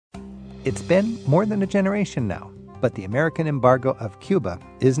It's been more than a generation now, but the American embargo of Cuba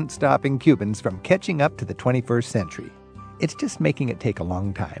isn't stopping Cubans from catching up to the 21st century. It's just making it take a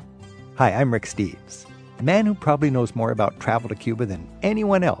long time. Hi, I'm Rick Steves. The man who probably knows more about travel to Cuba than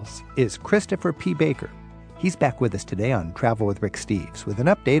anyone else is Christopher P. Baker. He's back with us today on Travel with Rick Steves with an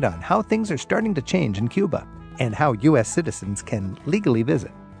update on how things are starting to change in Cuba and how U.S. citizens can legally visit.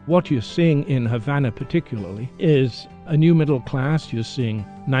 What you're seeing in Havana particularly is a new middle class. You're seeing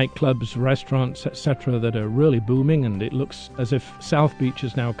nightclubs, restaurants, etc. that are really booming, and it looks as if South Beach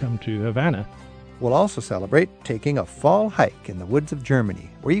has now come to Havana. We'll also celebrate taking a fall hike in the woods of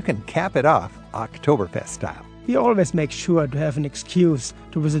Germany, where you can cap it off Oktoberfest style. We always make sure to have an excuse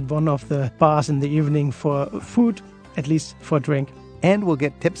to visit one of the bars in the evening for food, at least for a drink. And we'll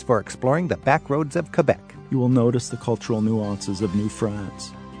get tips for exploring the back roads of Quebec. You will notice the cultural nuances of New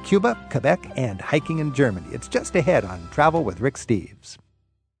France. Cuba, Quebec, and hiking in Germany. It's just ahead on Travel with Rick Steves.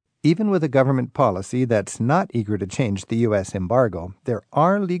 Even with a government policy that's not eager to change the U.S. embargo, there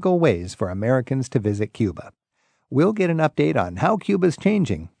are legal ways for Americans to visit Cuba. We'll get an update on how Cuba's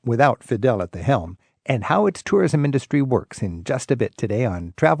changing without Fidel at the helm and how its tourism industry works in just a bit today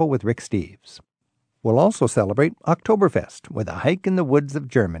on Travel with Rick Steves. We'll also celebrate Oktoberfest with a hike in the woods of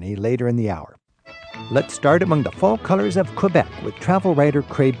Germany later in the hour. Let's start among the fall colors of Quebec with travel writer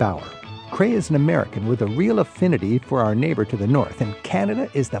Cray Bauer. Cray is an American with a real affinity for our neighbor to the north, and Canada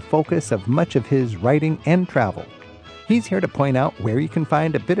is the focus of much of his writing and travel. He's here to point out where you can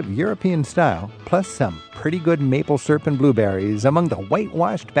find a bit of European style, plus some pretty good maple syrup and blueberries among the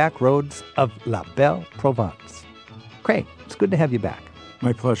whitewashed back roads of La Belle Provence. Cray, it's good to have you back.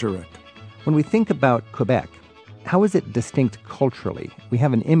 My pleasure, Rick. When we think about Quebec, how is it distinct culturally? We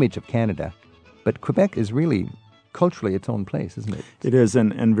have an image of Canada, but Quebec is really culturally its own place, isn't it? It is,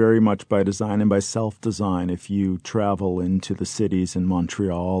 and very much by design and by self-design. If you travel into the cities in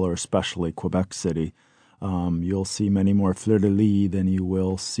Montreal or especially Quebec City, you'll see many more fleur-de-lis than you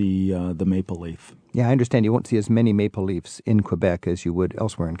will see the maple leaf. Yeah, I understand you won't see as many maple leaves in Quebec as you would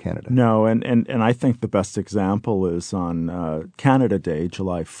elsewhere in Canada. No, and I think the best example is on Canada Day,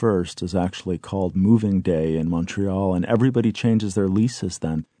 July 1st, is actually called Moving Day in Montreal, and everybody changes their leases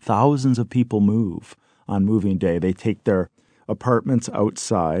then. Thousands of people move on Moving Day. They take their apartments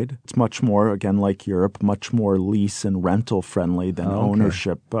outside. It's much more, again, like Europe, much more lease and rental friendly than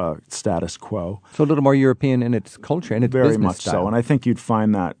ownership status quo. So a little more European in its culture and its Very business much style. so. And I think you'd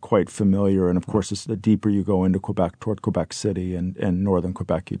find that quite familiar. And of course, the deeper you go into Quebec, toward Quebec City and northern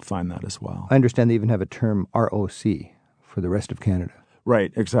Quebec, you'd find that as well. I understand they even have a term ROC for the rest of Canada.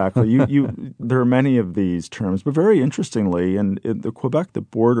 Right, exactly. There are many of these terms, but very interestingly, in the Quebec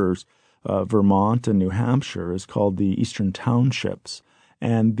that borders Vermont and New Hampshire is called the Eastern Townships.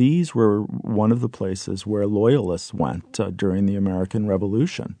 And these were one of the places where Loyalists went during the American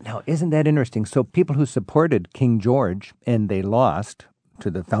Revolution. Now, isn't that interesting? So people who supported King George and they lost to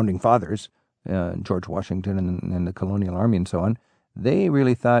the Founding Fathers, George Washington and the Colonial Army and so on, they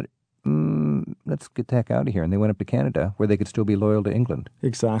really thought, let's get the heck out of here. And they went up to Canada where they could still be loyal to England.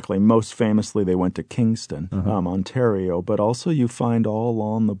 Exactly. Most famously, they went to Kingston, Ontario. But also you find all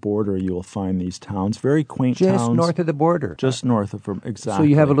along the border, you'll find these towns, very quaint towns. Just north of the border. Just north of, exactly. So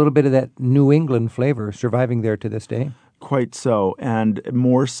you have a little bit of that New England flavor surviving there to this day? Quite so. And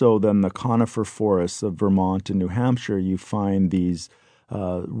more so than the conifer forests of Vermont and New Hampshire, you find these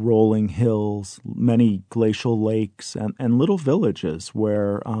rolling hills, many glacial lakes, and little villages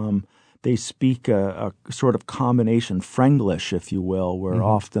where they speak a sort of combination, Franglish, if you will, where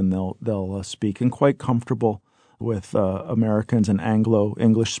often they'll speak, and quite comfortable with Americans and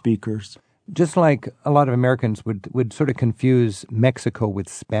Anglo-English speakers. Just like a lot of Americans would sort of confuse Mexico with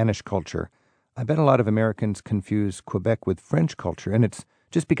Spanish culture, I bet a lot of Americans confuse Quebec with French culture, and it's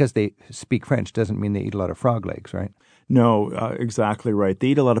just because they speak French doesn't mean they eat a lot of frog legs, right? No, exactly right. They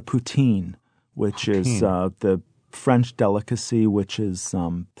eat a lot of poutine, which is the French delicacy, which is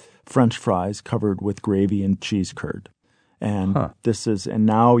French fries covered with gravy and cheese curd. And this has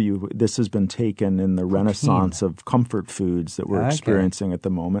been taken in the renaissance of comfort foods that we're experiencing at the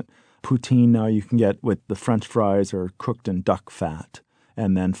moment. Poutine now you can get with the French fries are cooked in duck fat,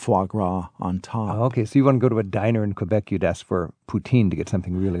 and then foie gras on top. Okay, so you want to go to a diner in Quebec, you'd ask for poutine to get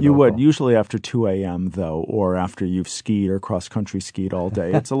something really local. You would, usually after 2 a.m., though, or after you've skied or cross-country skied all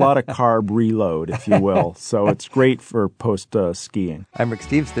day. It's a lot of carb reload, if you will, so it's great for post-skiing. I'm Rick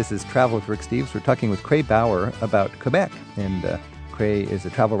Steves. This is Travel with Rick Steves. We're talking with Cray Bauer about Quebec, and Cray is a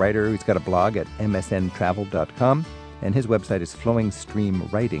travel writer. He's got a blog at msntravel.com, and his website is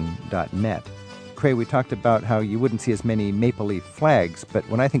flowingstreamwriting.net. Cray, we talked about how you wouldn't see as many maple leaf flags, but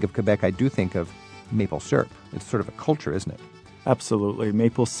when I think of Quebec, I do think of maple syrup. It's sort of a culture, isn't it? Absolutely.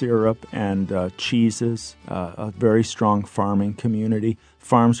 Maple syrup and cheeses, a very strong farming community.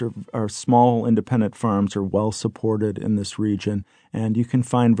 Farms are small, independent farms are well supported in this region, and you can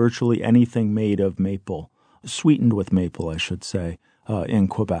find virtually anything made of maple, sweetened with maple, I should say, in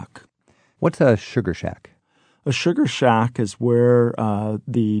Quebec. What's a sugar shack? A sugar shack is where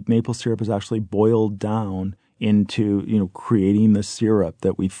the maple syrup is actually boiled down into, creating the syrup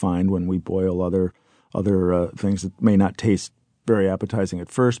that we find when we boil other things that may not taste very appetizing at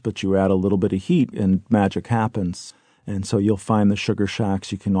first, but you add a little bit of heat and magic happens. And so you'll find the sugar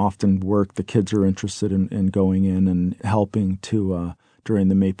shacks. You can often work. The kids are interested in going in and helping to during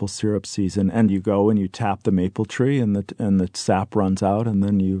the maple syrup season. And you go and you tap the maple tree, and the sap runs out, and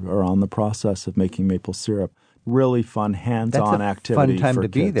then you are on the process of making maple syrup. Really fun, hands-on activity. Fun time for to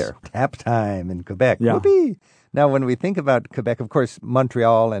kids. be there. Tap time in Quebec. Yeah. Whoopee! Now, when we think about Quebec, of course,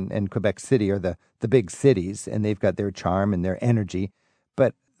 Montreal and Quebec City are the big cities, and they've got their charm and their energy.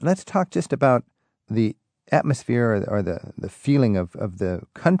 But let's talk just about the atmosphere or the feeling of the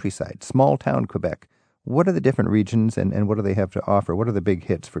countryside, small-town Quebec. What are the different regions, and what do they have to offer? What are the big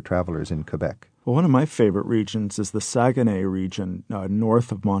hits for travelers in Quebec? Well, one of my favorite regions is the Saguenay region,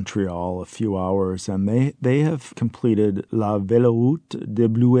 north of Montreal, a few hours, and they have completed La Veloroute de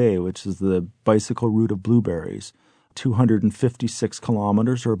Bluet, which is the bicycle route of blueberries, 256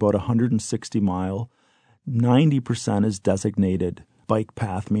 kilometers, or about 160 mile. 90% is designated bike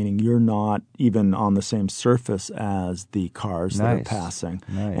path, meaning you're not even on the same surface as the cars that are passing.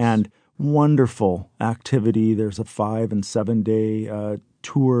 Nice. And wonderful activity. There's a 5 and 7 day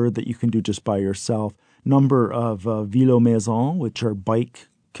tour that you can do just by yourself. Number of vélo maisons, which are bike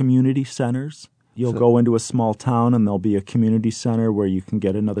community centers. You'll go into a small town and there'll be a community center where you can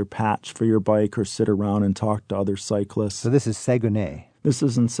get another patch for your bike or sit around and talk to other cyclists. So this is Saguenay. This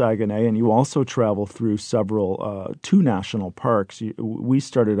is in Saguenay, and you also travel through two national parks. We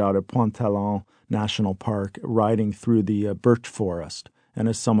started out at Pointe-Talon National Park, riding through the birch forest. And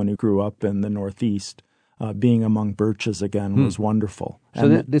as someone who grew up in the Northeast, being among birches again was wonderful.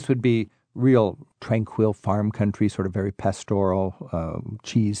 So this would be real tranquil farm country, sort of very pastoral,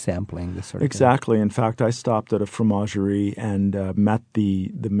 cheese sampling, this sort of Exactly. In fact, I stopped at a fromagerie and met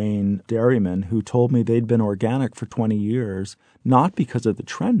the main dairyman who told me they'd been organic for 20 years, not because of the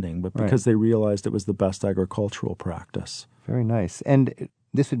trending, but because they realized it was the best agricultural practice. Very nice. And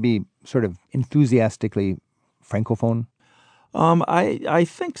this would be sort of enthusiastically francophone? I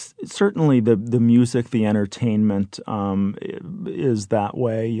think certainly the music, the entertainment is that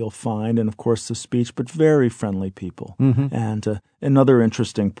way, you'll find, and of course the speech, but very friendly people. Mm-hmm. And another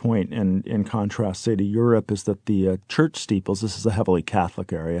interesting point in contrast, say, to Europe is that the church steeples, this is a heavily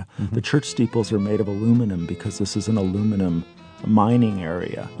Catholic area, the church steeples are made of aluminum because this is an aluminum mining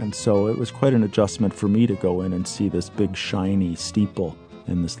area. And so it was quite an adjustment for me to go in and see this big shiny steeple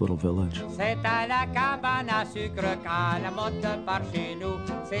in this little village. C'est à la cabane à sucre qu'à la motte par chez nous.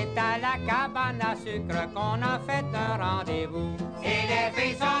 C'est à la cabane à sucre qu'on a fait un rendez-vous. Et les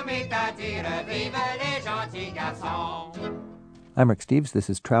filles sont mises à dire vive les gentils garçons. I'm Rick Steves. This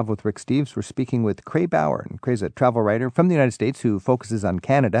is Travel with Rick Steves. We're speaking with Cray Bauer. And Cray's a travel writer from the United States who focuses on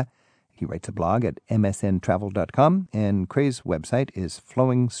Canada. He writes a blog at msntravel.com, and Cray's website is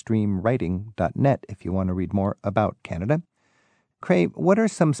flowingstreamwriting.net if you want to read more about Canada. Cray, what are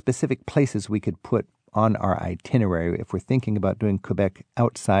some specific places we could put on our itinerary if we're thinking about doing Quebec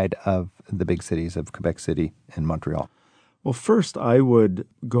outside of the big cities of Quebec City and Montreal? Well, first I would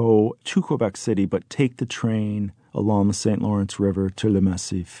go to Quebec City, but take the train along the St. Lawrence River to Le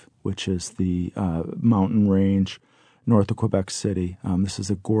Massif, which is the mountain range north of Quebec City. This is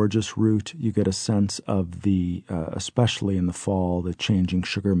a gorgeous route. You get a sense of the, especially in the fall, the changing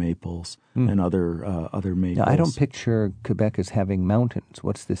sugar maples and other maples. Now, I don't picture Quebec as having mountains.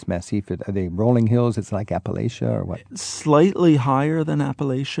 What's this Massif? Are they rolling hills? It's like Appalachia or what? Slightly higher than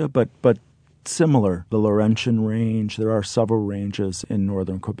Appalachia, but similar. The Laurentian Range. There are several ranges in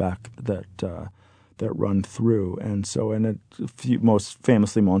northern Quebec that run through. And so, most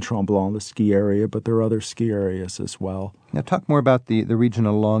famously Mont Tremblant, the ski area, but there are other ski areas as well. Now, talk more about the region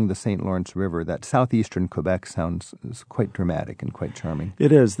along the St. Lawrence River. That southeastern Quebec sounds quite dramatic and quite charming.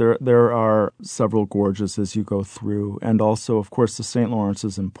 It is. There are several gorges as you go through. And also, of course, the St.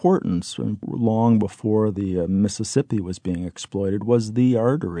 Lawrence's importance, long before the Mississippi was being exploited, was the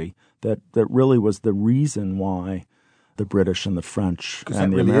artery that really was the reason why the British and the French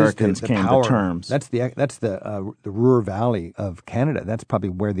and the really Americans came to terms. That's the Ruhr Valley of Canada. That's probably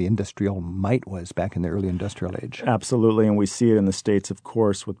where the industrial might was back in the early industrial age. Absolutely, and we see it in the States, of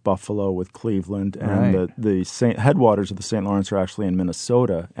course, with Buffalo, with Cleveland, and the headwaters of the St. Lawrence are actually in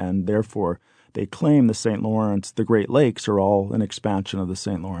Minnesota, and therefore they claim the St. Lawrence, the Great Lakes are all an expansion of the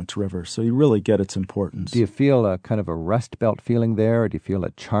St. Lawrence River. So you really get its importance. Do you feel a kind of a Rust Belt feeling there, or do you feel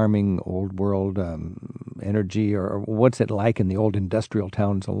a charming old world energy, or what's it like in the old industrial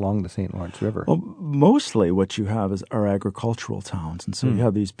towns along the St. Lawrence River? Well, mostly what you have are agricultural towns. And so you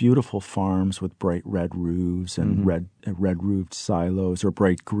have these beautiful farms with bright red roofs and red-roofed silos, or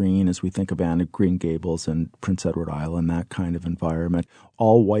bright green, as we think of Green Gables and Prince Edward Island, that kind of environment,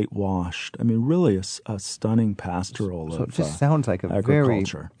 all whitewashed. I mean, really a stunning pastoral So it just sounds like a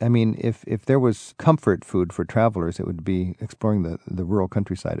agriculture. I mean, if there was comfort food for travelers, it would be exploring the rural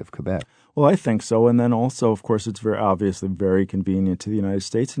countryside of Quebec. Well, I think so. And then also, of course, it's very obviously very convenient to the United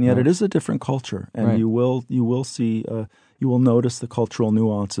States, and yet it is a different culture. And you will see, you will notice the cultural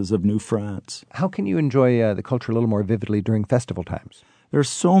nuances of New France. How can you enjoy the culture a little more vividly during festival times? There's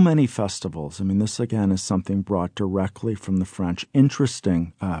so many festivals. I mean, this again is something brought directly from the French.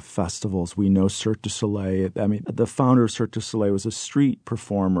 Interesting festivals. We know Cirque du Soleil. I mean, the founder of Cirque du Soleil was a street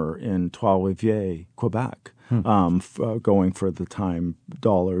performer in Trois-Rivières, Quebec, going for the time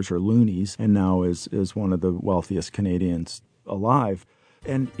dollars or loonies, and now is one of the wealthiest Canadians alive.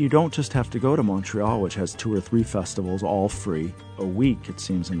 And you don't just have to go to Montreal, which has 2 or 3 festivals, all free, a week, it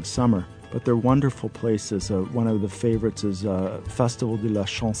seems, in the summer. But they're wonderful places. One of the favorites is Festival de la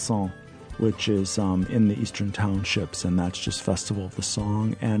Chanson, which is in the Eastern Townships, and that's just Festival of the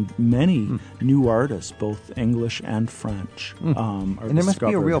Song. And many new artists, both English and French, are discovered. And there must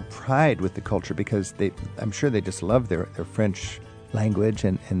be a real pride with the culture, because I'm sure they just love their French language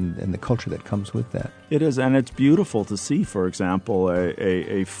and the culture that comes with that. It is, and it's beautiful to see, for example,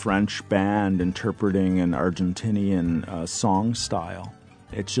 a French band interpreting an Argentinian song style.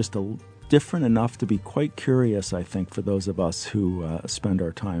 It's just different enough to be quite curious, I think, for those of us who spend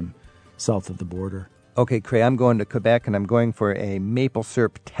our time south of the border. Okay, Cray, I'm going to Quebec, and I'm going for a maple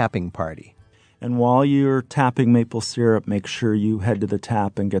syrup tapping party. And while you're tapping maple syrup, make sure you head to the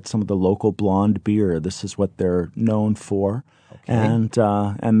tap and get some of the local blonde beer. This is what they're known for. Okay.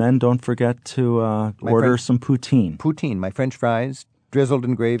 And then don't forget to order some poutine. Poutine, my French fries, drizzled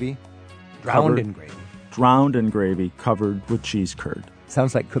in gravy, drowned in gravy. Drowned in gravy, covered with cheese curd.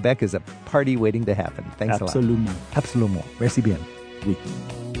 Sounds like Quebec is a party waiting to happen. Thanks a lot. Absolument. Merci bien. Oui.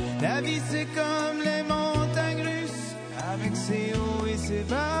 La vie c'est comme les montagnes russes, avec ses hauts et ses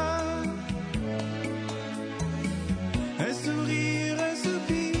bas. Un sourire, un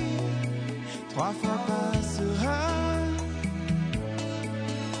soupir, 3 fois passera.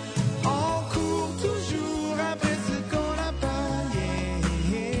 On court toujours après ce qu'on n'a pas,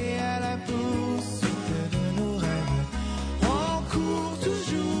 à la poursuite de nos rêves. On court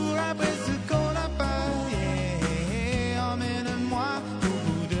toujours après ce qu'on n'a pas, emmène-moi au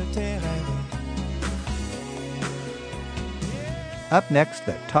bout de tes rêves. Up next,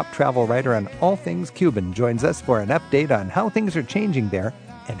 the top travel writer on all things Cuban joins us for an update on how things are changing there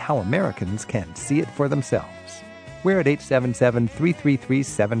and how Americans can see it for themselves. We're at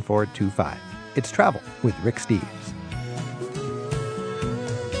 877-333-7425. It's Travel with Rick Steves.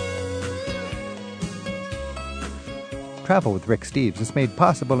 Travel with Rick Steves is made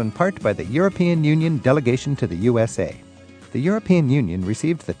possible in part by the European Union delegation to the USA. The European Union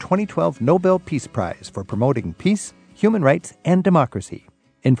received the 2012 Nobel Peace Prize for promoting peace, human rights, and democracy.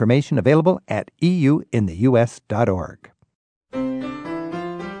 Information available at euintheus.org.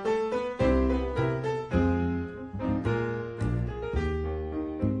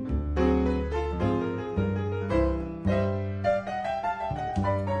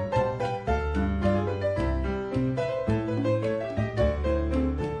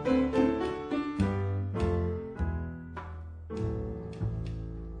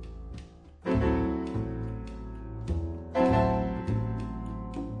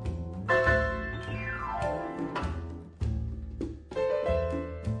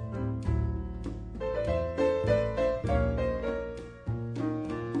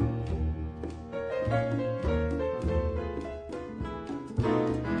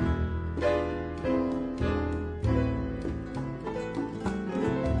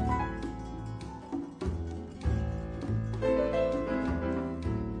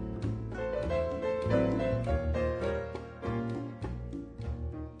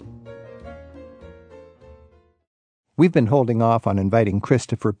 We've been holding off on inviting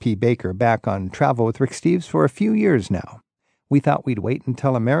Christopher P. Baker back on Travel with Rick Steves for a few years now. We thought we'd wait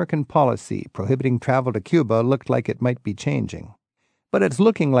until American policy prohibiting travel to Cuba looked like it might be changing. But it's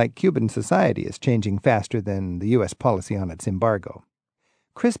looking like Cuban society is changing faster than the U.S. policy on its embargo.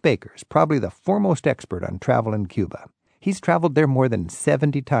 Chris Baker's probably the foremost expert on travel in Cuba. He's traveled there more than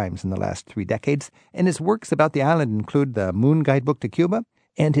 70 times in the last 3 decades, and his works about the island include the Moon Guidebook to Cuba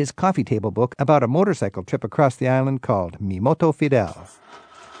and his coffee table book about a motorcycle trip across the island called Mi Moto Fidel.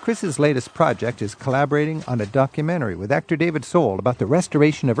 Chris's latest project is collaborating on a documentary with actor David Soul about the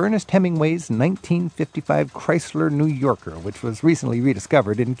restoration of Ernest Hemingway's 1955 Chrysler New Yorker, which was recently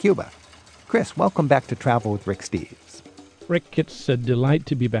rediscovered in Cuba. Chris, welcome back to Travel with Rick Steves. Rick, it's a delight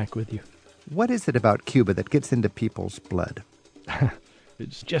to be back with you. What is it about Cuba that gets into people's blood?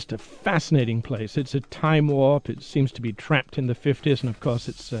 It's just a fascinating place. It's a time warp. It seems to be trapped in the 50s, and of course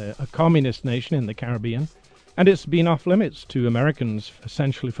it's a communist nation in the Caribbean. And it's been off limits to Americans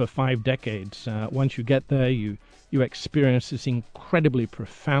essentially for 5 decades. Once you get there, you experience this incredibly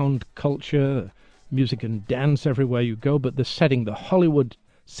profound culture, music and dance everywhere you go. But the setting, the Hollywood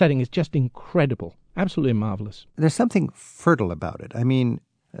setting, is just incredible, absolutely marvelous. There's something fertile about it. I mean,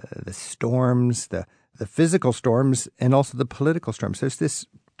 the storms, the physical storms, and also the political storms. There's this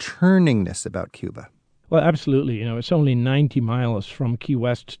churningness about Cuba. Well, absolutely. You know, it's only 90 miles from Key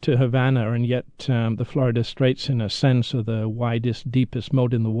West to Havana, and yet the Florida Straits, in a sense, are the widest, deepest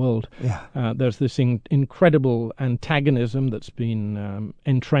moat in the world. Yeah. There's this incredible antagonism that's been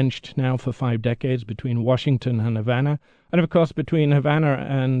entrenched now for 5 decades between Washington and Havana, and of course between Havana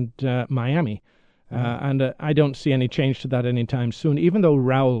and Miami. And I don't see any change to that anytime soon, even though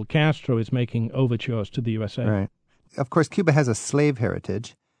Raul Castro is making overtures to the USA. Right. Of course, Cuba has a slave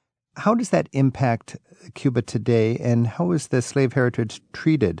heritage. How does that impact Cuba today, and how is the slave heritage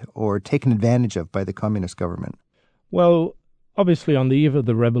treated or taken advantage of by the communist government? Well, obviously on the eve of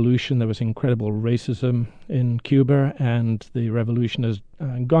the revolution, there was incredible racism in Cuba, and the revolution has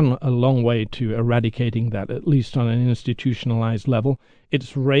gone a long way to eradicating that, at least on an institutionalized level.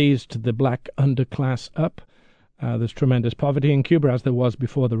 It's raised the black underclass up. There's tremendous poverty in Cuba, as there was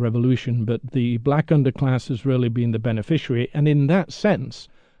before the revolution, but the black underclass has really been the beneficiary, and in that sense,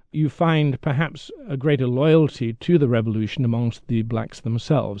 you find perhaps a greater loyalty to the revolution amongst the blacks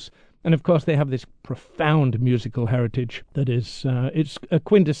themselves. And of course they have this profound musical heritage that is it's a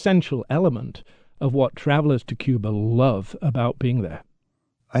quintessential element of what travelers to Cuba love about being there.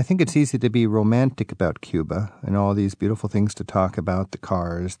 I think it's easy to be romantic about Cuba and all these beautiful things to talk about, the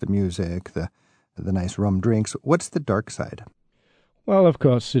cars, the music, the nice rum drinks. What's the dark side? Well, of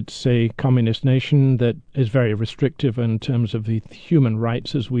course, it's a communist nation that is very restrictive in terms of the human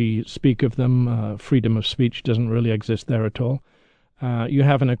rights as we speak of them. Freedom of speech doesn't really exist there at all. You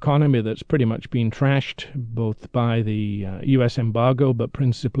have an economy that's pretty much been trashed, both by the U.S. embargo, but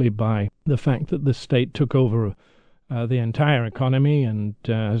principally by the fact that the state took over the entire economy and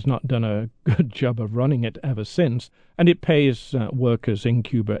has not done a good job of running it ever since. And it pays workers in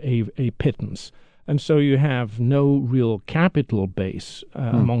Cuba a pittance. And so you have no real capital base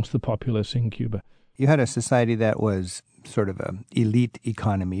amongst the populace in Cuba. You had a society that was sort of an elite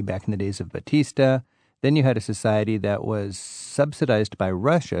economy back in the days of Batista. Then you had a society that was subsidized by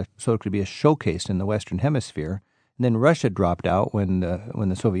Russia, so it could be a showcase in the Western Hemisphere. And then Russia dropped out when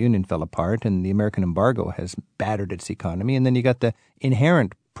the Soviet Union fell apart, and the American embargo has battered its economy. And then you got the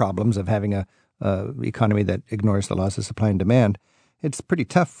inherent problems of having a economy that ignores the laws of supply and demand. It's pretty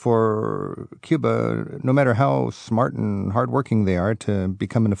tough for Cuba, no matter how smart and hardworking they are, to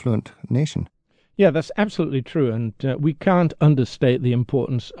become an affluent nation. Yeah, that's absolutely true, and we can't understate the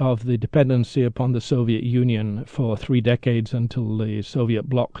importance of the dependency upon the Soviet Union for 3 decades until the Soviet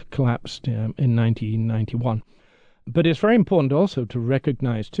bloc collapsed in 1991. But it's very important also to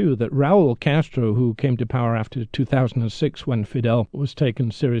recognize, too, that Raul Castro, who came to power after 2006 when Fidel was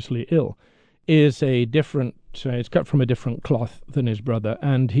taken seriously ill, is a different, it's cut from a different cloth than his brother,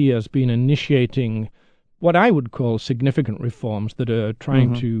 and he has been initiating what I would call significant reforms that are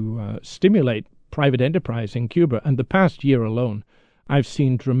trying to stimulate private enterprise in Cuba. And the past year alone, I've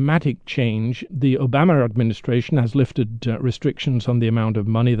seen dramatic change. The Obama administration has lifted restrictions on the amount of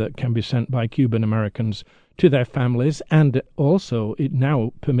money that can be sent by Cuban Americans to their families, and also it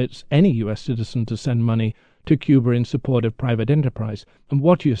now permits any U.S. citizen to send money to Cuba in support of private enterprise. And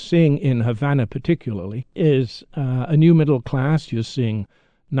what you're seeing in Havana particularly is a new middle class. You're seeing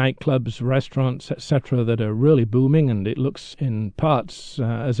nightclubs, restaurants, etc., that are really booming, and it looks in parts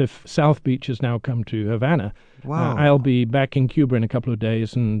as if South Beach has now come to Havana. Wow. I'll be back in Cuba in a couple of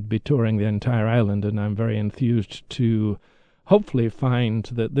days and be touring the entire island, and I'm very enthused to hopefully find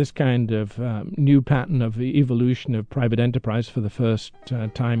that this kind of new pattern of the evolution of private enterprise for the first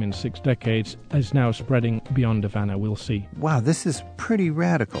time in 6 decades is now spreading beyond Havana. We'll see. Wow, this is pretty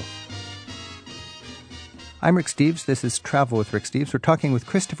radical. I'm Rick Steves. This is Travel with Rick Steves. We're talking with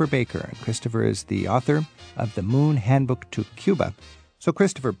Christopher Baker, and Christopher is the author of The Moon Handbook to Cuba. So,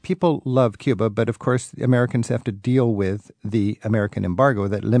 Christopher, people love Cuba, but of course the Americans have to deal with the American embargo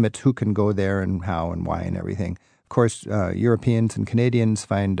that limits who can go there and how and why and everything course, Europeans and Canadians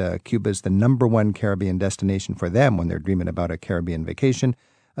find Cuba is the number one Caribbean destination for them when they're dreaming about a Caribbean vacation.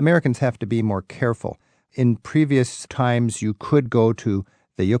 Americans have to be more careful. In previous times, you could go to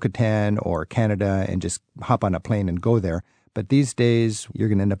the Yucatan or Canada and just hop on a plane and go there. But these days, you're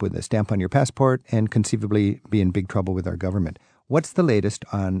going to end up with a stamp on your passport and conceivably be in big trouble with our government. What's the latest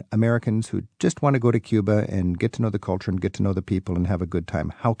on Americans who just want to go to Cuba and get to know the culture and get to know the people and have a good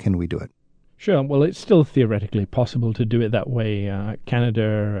time? How can we do it? Sure. Well, it's still theoretically possible to do it that way.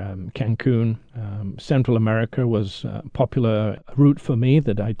 Canada, Cancun, Central America was a popular route for me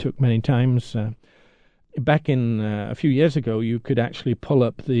that I took many times. Back in a few years ago, you could actually pull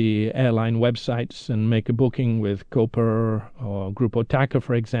up the airline websites and make a booking with Copa or Grupo TACA,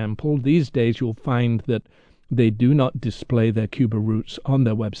 for example. These days, you'll find that they do not display their Cuba routes on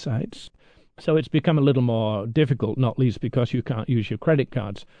their websites. So it's become a little more difficult, not least because you can't use your credit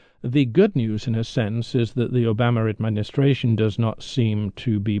cards. The good news, in a sense, is that the Obama administration does not seem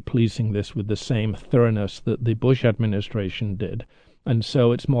to be policing this with the same thoroughness that the Bush administration did. And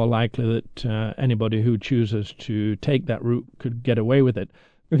so it's more likely that anybody who chooses to take that route could get away with it.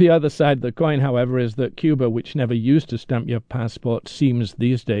 The other side of the coin, however, is that Cuba, which never used to stamp your passport, seems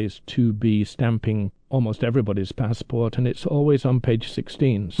these days to be stamping almost everybody's passport, and it's always on page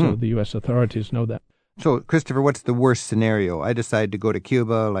 16, so the U.S. authorities know that. So, Christopher, what's the worst scenario? I decide to go to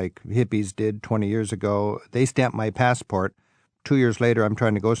Cuba like hippies did 20 years ago. They stamp my passport. 2 years later, I'm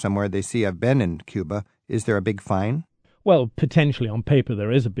trying to go somewhere. They see I've been in Cuba. Is there a big fine? Well, potentially on paper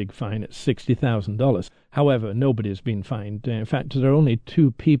there is a big fine at $60,000. However, nobody has been fined. In fact, there are only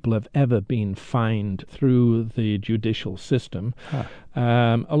 2 people have ever been fined through the judicial system.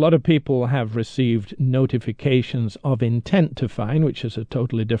 A lot of people have received notifications of intent to fine, which is a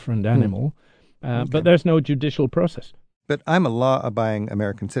totally different animal. But there's no judicial process. But I'm a law-abiding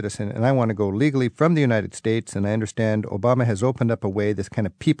American citizen, and I want to go legally from the United States, and I understand Obama has opened up a way, this kind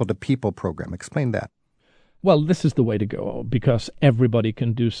of people-to-people program. Explain that. Well, this is the way to go because everybody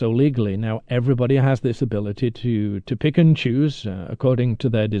can do so legally. Now, everybody has this ability to pick and choose according to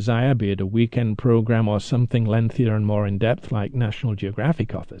their desire, be it a weekend program or something lengthier and more in-depth like National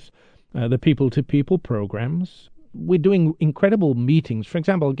Geographic offers. The people-to-people programs, we're doing incredible meetings. For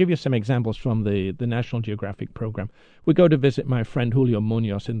example, I'll give you some examples from the National Geographic program. We go to visit my friend Julio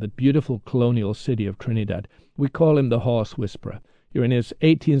Munoz in the beautiful colonial city of Trinidad. We call him the Horse Whisperer. You're in his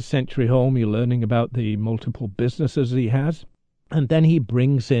 18th century home, you're learning about the multiple businesses he has, and then he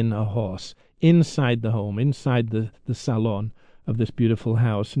brings in a horse inside the home, inside the salon of this beautiful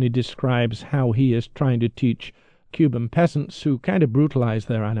house, and he describes how he is trying to teach Cuban peasants who kind of brutalize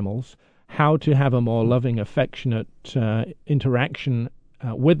their animals how to have a more loving, affectionate interaction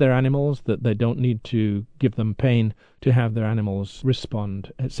with their animals, that they don't need to give them pain to have their animals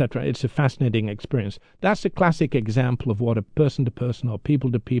respond, etc. It's a fascinating experience. That's a classic example of what a person-to-person or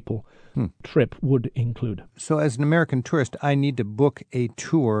people-to-people trip would include. So as an American tourist, I need to book a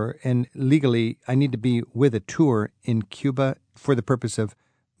tour, and legally I need to be with a tour in Cuba for the purpose of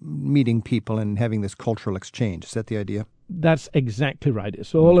meeting people and having this cultural exchange. Is that the idea? That's exactly right.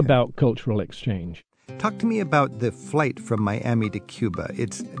 It's all about cultural exchange. Talk to me about the flight from Miami to Cuba.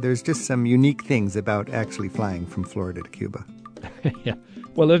 There's just some unique things about actually flying from Florida to Cuba. Yeah.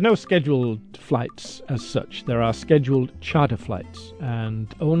 Well, there's no scheduled flights as such. There are scheduled charter flights,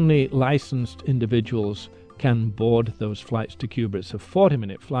 and only licensed individuals can board those flights to Cuba. It's a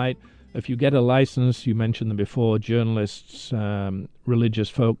 40-minute flight. If you get a license, you mentioned them before, journalists, religious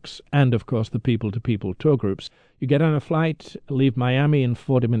folks, and, of course, the people-to-people tour groups. You get on a flight, leave Miami, and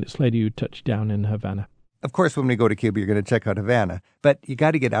 40 minutes later you touch down in Havana. Of course, when we go to Cuba, you're going to check out Havana, but you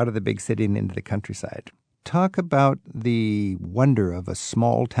got to get out of the big city and into the countryside. Talk about the wonder of a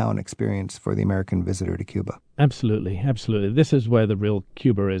small-town experience for the American visitor to Cuba. Absolutely, absolutely. This is where the real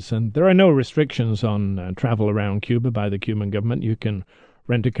Cuba is, and there are no restrictions on travel around Cuba by the Cuban government. You can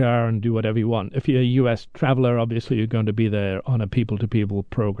rent a car and do whatever you want. If you're a U.S. traveler, obviously you're going to be there on a people-to-people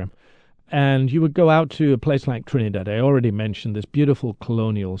program. And you would go out to a place like Trinidad. I already mentioned this beautiful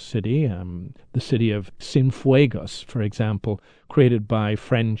colonial city, the city of Cienfuegos, for example, created by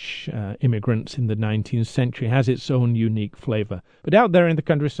French immigrants in the 19th century, has its own unique flavor. But out there in the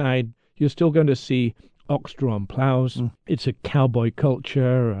countryside, you're still going to see ox-drawn plows. It's a cowboy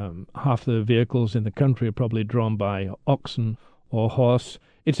culture. Half the vehicles in the country are probably drawn by oxen or horse.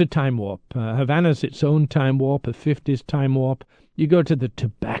 It's a time warp. Havana's its own time warp, a 50s time warp. You go to the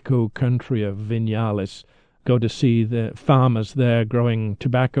tobacco country of Vinales, go to see the farmers there growing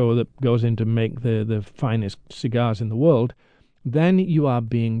tobacco that goes in to make the finest cigars in the world. Then you are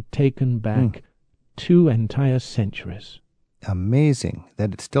being taken back 2 entire centuries. Amazing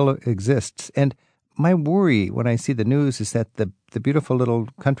that it still exists. And my worry when I see the news is that the beautiful little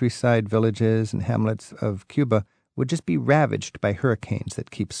countryside villages and hamlets of Cuba would just be ravaged by hurricanes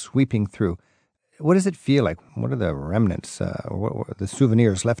that keep sweeping through. What does it feel like? What are the remnants or what are the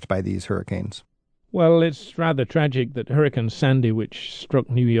souvenirs left by these hurricanes? Well, it's rather tragic that Hurricane Sandy, which struck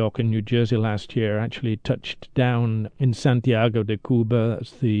New York and New Jersey last year, actually touched down in Santiago de Cuba.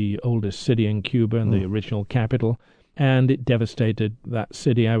 That's the oldest city in Cuba and the original capital. And it devastated that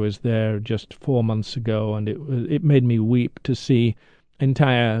city. I was there just 4 months ago, and it made me weep to see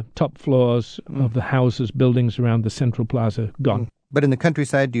entire top floors of the houses, buildings around the Central Plaza gone. But in the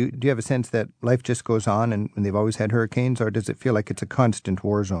countryside, do you have a sense that life just goes on and they've always had hurricanes, or does it feel like it's a constant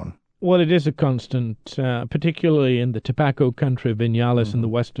war zone? Well, it is a constant, particularly in the tobacco country of Vinales in the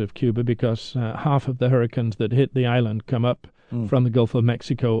west of Cuba, because half of the hurricanes that hit the island come up from the Gulf of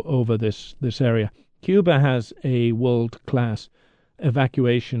Mexico over this area. Cuba has a world-class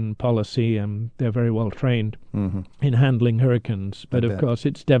evacuation policy, and they're very well trained in handling hurricanes. But of course,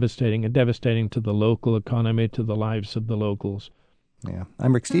 it's devastating to the local economy, to the lives of the locals. Yeah.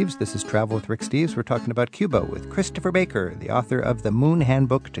 I'm Rick Steves. This is Travel with Rick Steves. We're talking about Cuba with Christopher Baker, the author of The Moon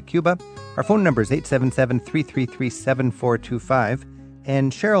Handbook to Cuba. Our phone number is 877-333-7425.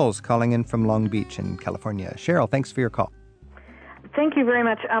 And Cheryl's calling in from Long Beach in California. Cheryl, thanks for your call. Thank you very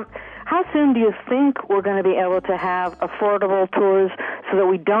much. How soon do you think we're going to be able to have affordable tours so that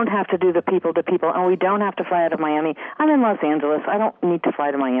we don't have to do the people-to-people and we don't have to fly out of Miami? I'm in Los Angeles. I don't need to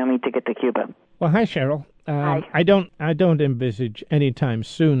fly to Miami to get to Cuba. Well, hi, Cheryl. Hi. I don't envisage any time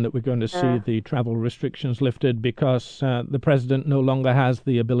soon that we're going to see the travel restrictions lifted because the president no longer has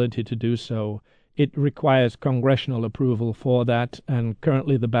the ability to do so. It requires congressional approval for that, and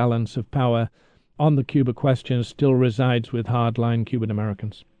currently the balance of power on the Cuba question still resides with hardline Cuban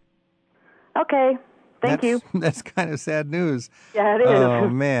Americans. Okay. Thank you. That's kind of sad news. Yeah, it is. Oh,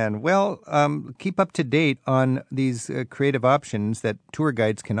 man. Well, keep up to date on these creative options that tour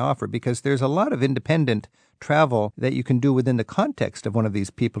guides can offer, because there's a lot of independent travel that you can do within the context of one of these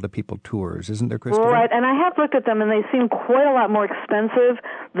people-to-people tours, isn't there, Christopher? Right, and I have looked at them, and they seem quite a lot more expensive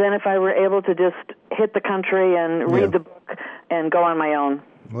than if I were able to just hit the country and read the book and go on my own.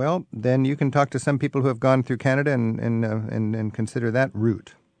 Well, then you can talk to some people who have gone through Canada and consider that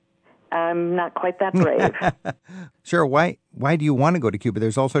route. I'm not quite that brave. Sure. Why do you want to go to Cuba?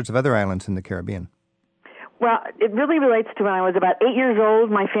 There's all sorts of other islands in the Caribbean. Well, it really relates to when I was about 8 years old.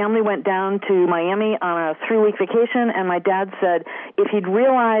 My family went down to Miami on a 3-week vacation, and my dad said if he'd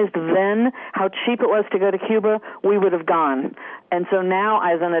realized then how cheap it was to go to Cuba, we would have gone. And so now,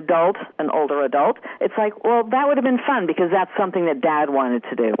 as an adult, an older adult, it's like, well, that would have been fun because that's something that Dad wanted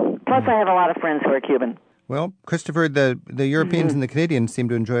to do. Plus, I have a lot of friends who are Cuban. Well, Christopher, the Europeans and the Canadians seem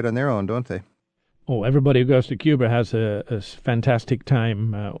to enjoy it on their own, don't they? Oh, everybody who goes to Cuba has a fantastic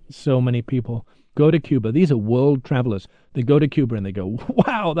time. So many people go to Cuba. These are world travelers. They go to Cuba and they go,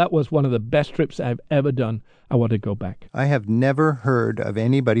 wow, that was one of the best trips I've ever done. I want to go back. I have never heard of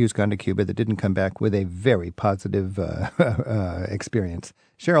anybody who's gone to Cuba that didn't come back with a very positive experience.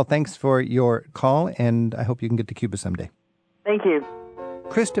 Cheryl, thanks for your call, and I hope you can get to Cuba someday. Thank you.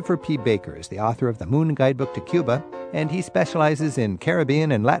 Christopher P. Baker is the author of The Moon Guidebook to Cuba, and he specializes in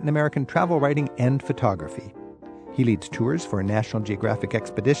Caribbean and Latin American travel writing and photography. He leads tours for National Geographic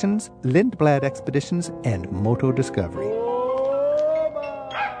Expeditions, Lindblad Expeditions, and Moto Discovery.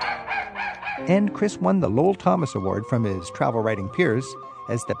 And Chris won the Lowell Thomas Award from his travel writing peers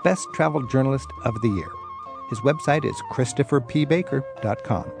as the best travel journalist of the year. His website is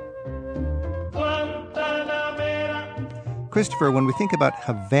ChristopherPBaker.com. Christopher, when we think about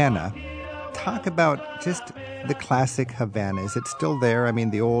Havana, talk about just the classic Havana. Is it still there? I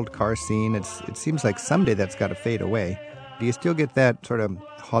mean, the old car scene, it seems like someday that's got to fade away. Do you still get that sort of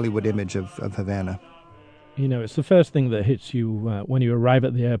Hollywood image of Havana? You know, it's the first thing that hits you when you arrive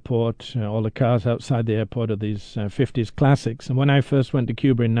at the airport. All the cars outside the airport are these 50s classics. And when I first went to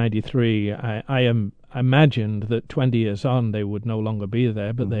Cuba in 93, I imagined that 20 years on they would no longer be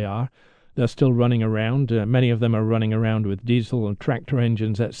there, but they are. They're still running around. Many of them are running around with diesel and tractor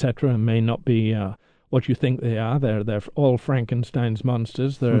engines, etc., and may not be what you think they are. They're all Frankenstein's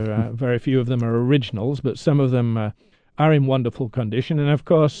monsters. Very few of them are originals, but some of them are in wonderful condition. And, of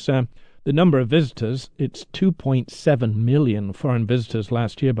course, the number of visitors, it's 2.7 million foreign visitors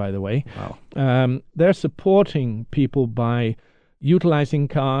last year, by the way. Wow. They're supporting people by utilizing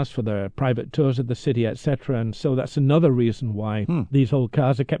cars for their private tours of the city, etc., and so that's another reason why these old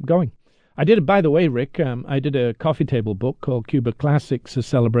cars are kept going. I did, by the way, Rick, I did a coffee table book called Cuba Classics, a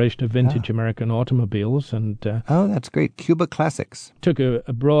celebration of vintage American automobiles, and oh, that's great. Cuba Classics. Took a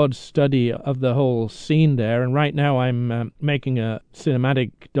broad study of the whole scene there, and right now I'm making a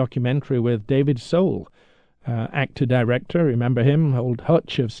cinematic documentary with David Soul, actor-director, remember him, old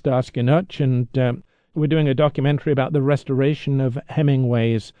Hutch of Starsky and Hutch, and we're doing a documentary about the restoration of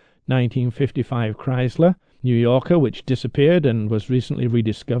Hemingway's 1955 Chrysler New Yorker, which disappeared and was recently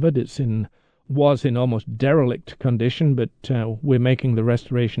rediscovered. Was in almost derelict condition, but we're making the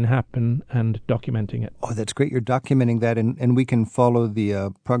restoration happen and documenting it. Oh, that's great. You're documenting that, and we can follow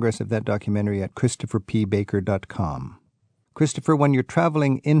the progress of that documentary at ChristopherPBaker.com. Christopher, when you're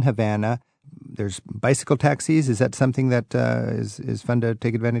traveling in Havana, there's bicycle taxis. Is that something that is fun to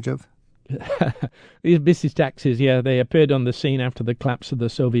take advantage of? These business taxis, they appeared on the scene after the collapse of the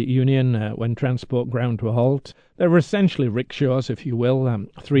Soviet Union when transport ground to a halt. They were essentially rickshaws, if you will,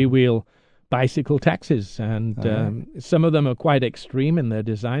 three-wheel bicycle taxis, and some of them are quite extreme in their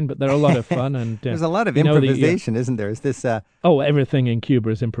design, but they're a lot of fun. And there's a lot of improvisation, isn't there? Is this? Everything in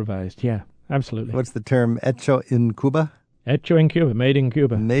Cuba is improvised. Yeah, absolutely. What's the term? Hecho en Cuba? Hecho en Cuba, made in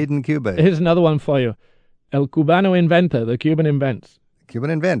Cuba. Made in Cuba. Here's another one for you. El Cubano inventa, the Cuban invents. Cuban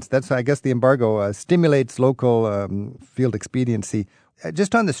invents. That's, I guess, the embargo stimulates local field expediency.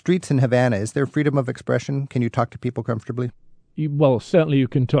 Just on the streets in Havana, is there freedom of expression? Can you talk to people comfortably? Well, certainly you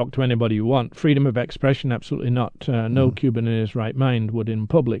can talk to anybody you want. Freedom of expression, absolutely not. No Cuban in his right mind would in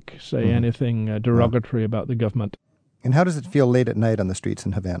public say anything derogatory about the government. And how does it feel late at night on the streets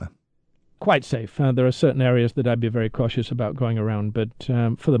in Havana? Quite safe. There are certain areas that I'd be very cautious about going around, but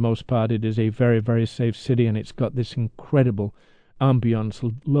for the most part it is a very, very safe city, and it's got this incredible ambience,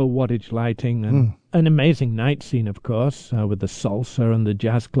 low wattage lighting, and an amazing night scene, of course, with the salsa and the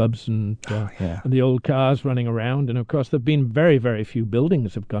jazz clubs and the old cars running around. And of course, there've been very, very few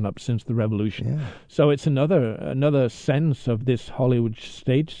buildings have gone up since the revolution. Yeah. So it's another sense of this Hollywood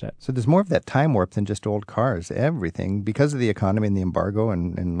stage set. So there's more of that time warp than just old cars. Everything, because of the economy and the embargo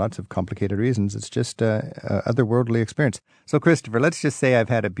and lots of complicated reasons, it's just a otherworldly experience. So Christopher, let's just say I've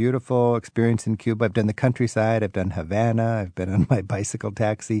had a beautiful experience in Cuba. I've done the countryside, I've done Havana, I've been on my bicycle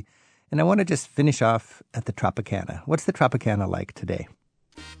taxi, and I want to just finish off at the Tropicana. What's the Tropicana like today?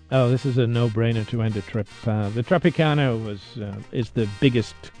 Oh, this is a no-brainer to end a trip. The Tropicana is the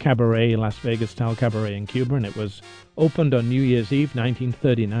biggest cabaret, Las Vegas-style cabaret in Cuba, and it was opened on New Year's Eve,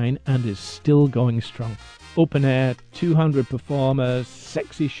 1939, and is still going strong. Open air, 200 performers,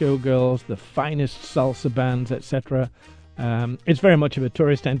 sexy showgirls, the finest salsa bands, etc. It's very much of a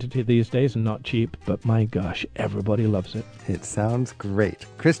tourist entity these days and not cheap, but my gosh, everybody loves it. It sounds great.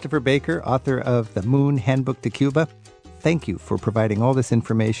 Christopher Baker, author of The Moon Handbook to Cuba. Thank you for providing all this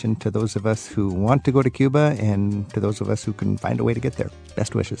information to those of us who want to go to Cuba and to those of us who can find a way to get there.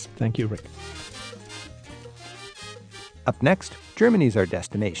 Best wishes. Thank you, Rick. Up next, Germany's our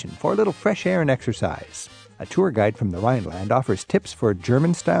destination for a little fresh air and exercise. A tour guide from the Rhineland offers tips for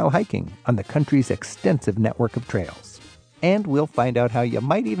German-style hiking on the country's extensive network of trails. And we'll find out how you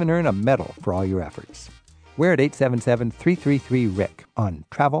might even earn a medal for all your efforts. We're at 877-333-RICK on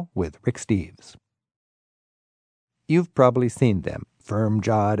Travel with Rick Steves. You've probably seen them,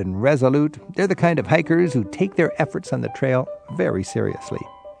 firm-jawed and resolute. They're the kind of hikers who take their efforts on the trail very seriously.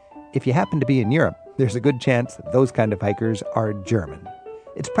 If you happen to be in Europe, there's a good chance that those kind of hikers are German.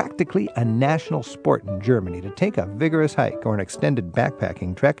 It's practically a national sport in Germany to take a vigorous hike or an extended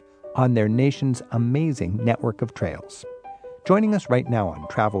backpacking trek on their nation's amazing network of trails. Joining us right now on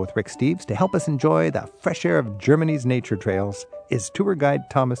Travel with Rick Steves to help us enjoy the fresh air of Germany's nature trails is tour guide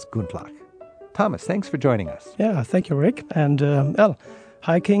Thomas Gundlach. Thomas, thanks for joining us. Yeah, thank you, Rick. And,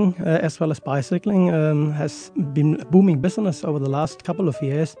 hiking as well as bicycling has been a booming business over the last couple of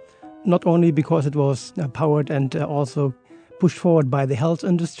years, not only because it was powered and also pushed forward by the health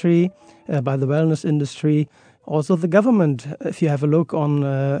industry, by the wellness industry. Also the government, if you have a look on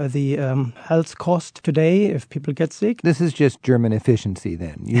the health cost today, if people get sick. This is just German efficiency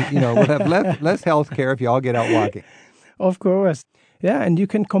then. You know, we'll have less health care if you all get out walking. Of course. Yeah, and you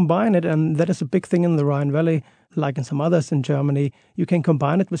can combine it, and that is a big thing in the Rhine Valley, like in some others in Germany. You can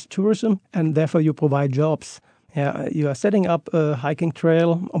combine it with tourism, and therefore you provide jobs. Yeah, you are setting up a hiking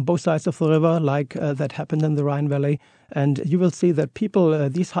trail on both sides of the river, like that happened in the Rhine Valley, and you will see that people,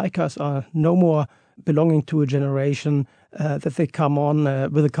 these hikers are no more belonging to a generation that they come on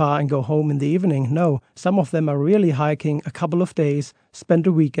with a car and go home in the evening. No, some of them are really hiking a couple of days, spend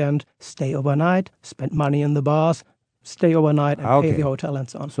a weekend, stay overnight, spend money in the bars, stay overnight and Okay. pay the hotel and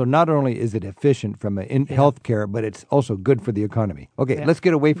so on. So not only is it efficient from healthcare, but it's also good for the economy. Okay, let's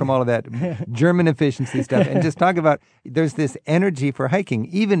get away from all of that German efficiency stuff and just talk about there's this energy for hiking,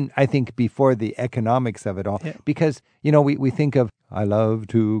 even I think before the economics of it all. Yeah. Because, you know, we think of, I love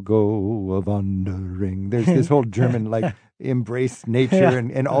to go a-wandering. There's this whole German, like, embrace nature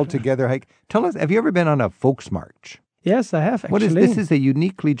and all together hike. Tell us, have you ever been on a Volksmarch? Yes, I have actually. What is this? Is a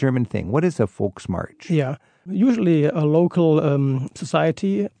uniquely German thing. What is a Volksmarch? Yeah. Usually a local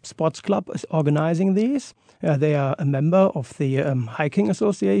society, sports club is organizing these. They are a member of the hiking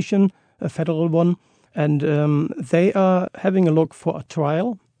association, a federal one, and they are having a look for a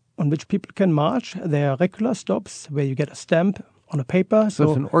trial on which people can march. There are regular stops where you get a stamp on a paper. So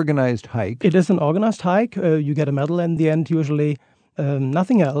it's an organized hike. It is an organized hike. You get a medal in the end, usually.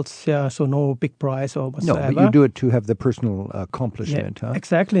 Nothing else, so no big prize or whatsoever. No, but you do it to have the personal accomplishment, huh?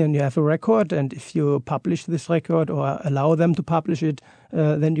 Exactly, and you have a record, and if you publish this record or allow them to publish it,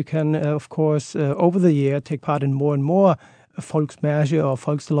 then you can, of course, over the year take part in more and more Volksmärsche or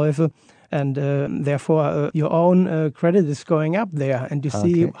Volksläufe, and therefore your own credit is going up there, and you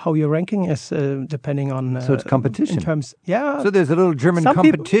see how your ranking is depending on... so it's competition. In terms, So there's a little German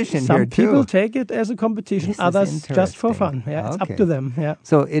competition here, too. Some people take it as a competition, others just for fun. Yeah, it's up to them. Yeah.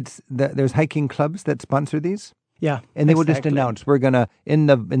 So there's hiking clubs that sponsor these? Yeah, and they will just announce we're gonna in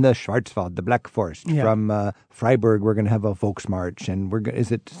the Schwarzwald, the Black Forest from Freiburg. We're gonna have a Volksmarch, and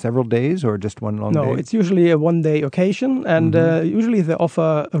is it several days or just one long day? No, it's usually a one-day occasion, and usually they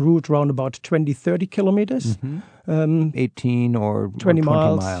offer a route around about 20-30 kilometers, 18 or 20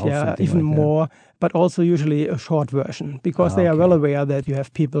 miles, like even more. But also usually a short version, because they are well aware that you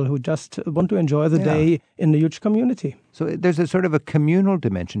have people who just want to enjoy the day in a huge community. So there's a sort of a communal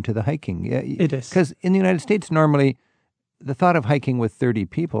dimension to the hiking. It is. Because in the United States, normally, the thought of hiking with 30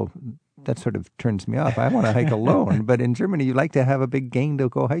 people, that sort of turns me off. I want to hike alone. But in Germany, you like to have a big gang to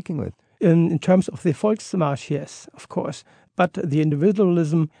go hiking with. In terms of the Volksmarsch, yes, of course. But the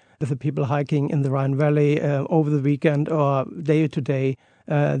individualism with the people hiking in the Rhine Valley over the weekend or day to day,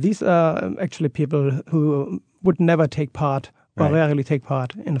 these are actually people who would never take part or rarely take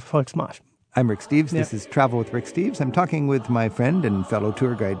part in a Volksmarsch. I'm Rick Steves. This is Travel with Rick Steves. I'm talking with my friend and fellow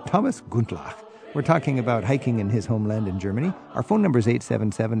tour guide, Thomas Gundlach. We're talking about hiking in his homeland in Germany. Our phone number is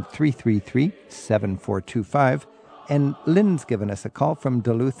 877-333-7425. And Lynn's given us a call from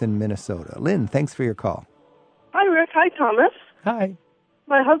Duluth in Minnesota. Lynn, thanks for your call. Hi, Rick. Hi, Thomas. Hi.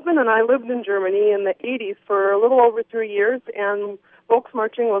 My husband and I lived in Germany in the 80s for a little over 3 years, and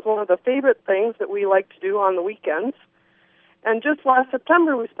Volksmarching was one of the favorite things that we liked to do on the weekends. And just last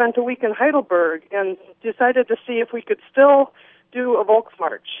September, we spent a week in Heidelberg and decided to see if we could still do a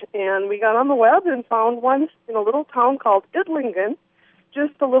Volksmarch. And we got on the web and found one in a little town called Idlingen,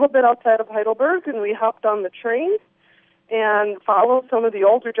 just a little bit outside of Heidelberg, and we hopped on the train and followed some of the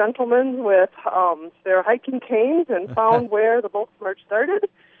older gentlemen with their hiking canes and found where the Volksmarch started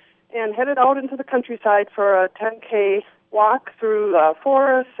and headed out into the countryside for a 10K walk through the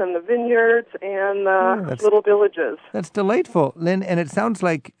forests and the vineyards and little villages. That's delightful, Lynn. And it sounds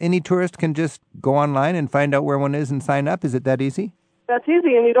like any tourist can just go online and find out where one is and sign up. Is it that easy? That's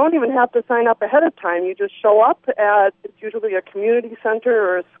easy, and you don't even have to sign up ahead of time. You just show up at, it's usually a community center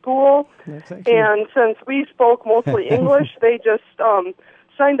or a school. And since we spoke mostly English, they just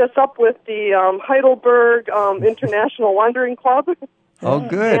signed us up with the Heidelberg International Wandering Club. Oh,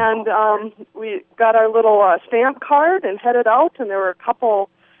 good. And we got our little stamp card and headed out, and there were a couple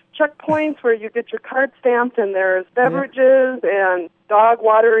checkpoints where you get your card stamped, and there's beverages and dog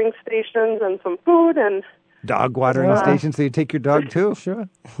watering stations and some food and dog watering station, so you take your dog too? Sure.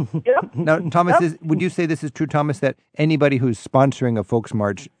 Yep. Now, Thomas, would you say this is true, Thomas, that anybody who's sponsoring a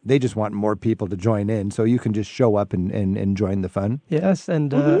Volksmarch, they just want more people to join in, so you can just show up and join the fun? Yes,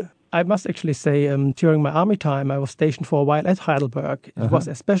 and I must actually say, during my army time, I was stationed for a while at Heidelberg. It was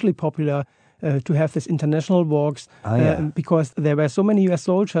especially popular to have these international walks because there were so many U.S.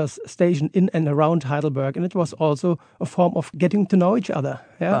 soldiers stationed in and around Heidelberg, and it was also a form of getting to know each other.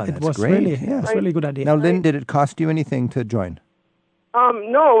 Yeah, it was great. really, really a good idea. Now, Lynn, did it cost you anything to join?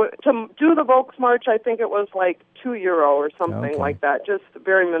 No, to do the Volksmarch, I think it was like €2 or something like that, just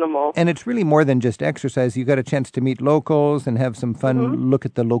very minimal. And it's really more than just exercise. You got a chance to meet locals and have some fun, look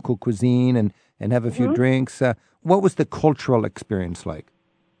at the local cuisine and have a few drinks. What was the cultural experience like?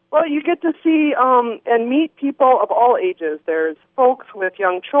 Well, you get to see and meet people of all ages. There's folks with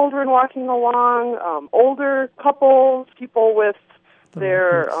young children walking along, older couples, people with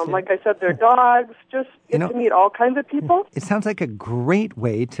their, like I said, their dogs. Just get to meet all kinds of people. It sounds like a great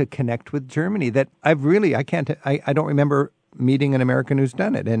way to connect with Germany that I don't remember meeting an American who's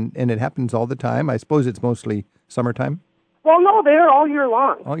done it, and it happens all the time. I suppose it's mostly summertime. Well, no, they're all year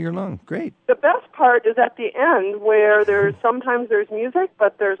long. All year long. Great. The best part is at the end where sometimes there's music,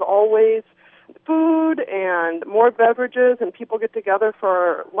 but there's always food and more beverages, and people get together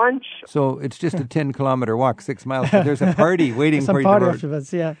for lunch. So it's just a 10-kilometer walk, 6 miles, but there's a party waiting for you. Some party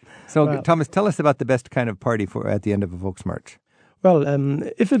afterwards, yeah. So, well, Thomas, tell us about the best kind of party for at the end of a Volksmarch. Well,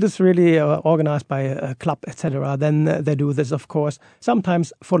 if it is really organized by a club, etc., then they do this, of course.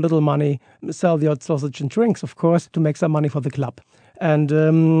 Sometimes for little money, sell the odd sausage and drinks, of course, to make some money for the club. And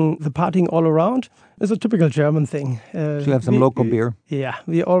the partying all around is a typical German thing. So you have some local beer? Yeah,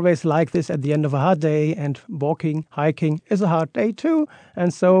 we always like this at the end of a hard day, and walking, hiking is a hard day too.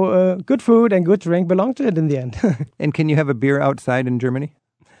 And so good food and good drink belong to it in the end. And can you have a beer outside in Germany?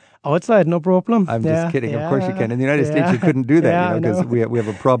 Outside, no problem. I'm just kidding. Of course you can. In the United States, you couldn't do that, because we have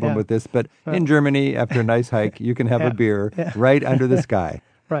a problem with this. But in Germany, after a nice hike, you can have a beer right under the sky.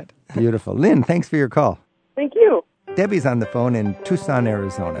 Right. Beautiful. Lynn, thanks for your call. Thank you. Debbie's on the phone in Tucson,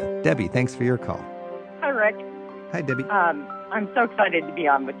 Arizona. Debbie, thanks for your call. Hi, Rick. Hi, Debbie. I'm so excited to be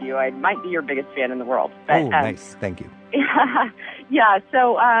on with you. I might be your biggest fan in the world. But, nice. Thank you. Yeah,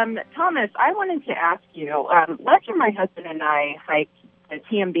 so, Thomas, I wanted to ask you, last year my husband and I hiked the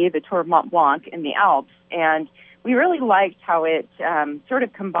TMB, the Tour of Mont Blanc in the Alps, and we really liked how it sort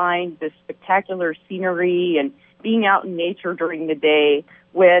of combined the spectacular scenery and being out in nature during the day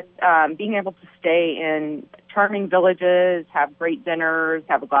with being able to stay in charming villages, have great dinners,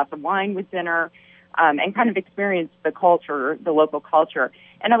 have a glass of wine with dinner, and kind of experience the culture, the local culture.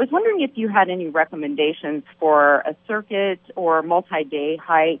 And I was wondering if you had any recommendations for a circuit or multi-day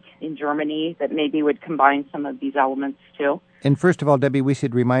hike in Germany that maybe would combine some of these elements too. And first of all, Debbie, we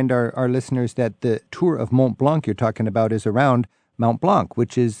should remind our listeners that the Tour of Mont Blanc you're talking about is around Mont Blanc,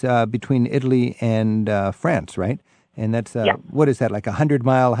 which is between Italy and France, right? And that's, what is that, like a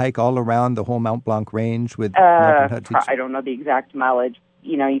 100-mile hike all around the whole Mont Blanc range with mountain huts? I don't know the exact mileage.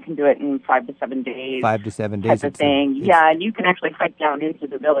 You know, you can do it in 5 to 7 days. 5 to 7 days. Type of thing. Yeah, and you can actually hike down into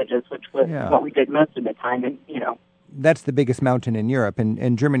the villages, which was what we did most of the time. And, you know. That's the biggest mountain in Europe,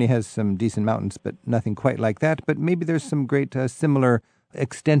 and Germany has some decent mountains, but nothing quite like that. But maybe there's some great similar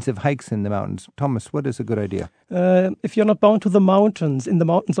extensive hikes in the mountains. Thomas, what is a good idea? If you're not bound to the mountains, in the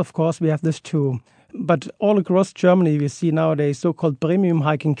mountains, of course, we have this too. But all across Germany, we see nowadays so-called premium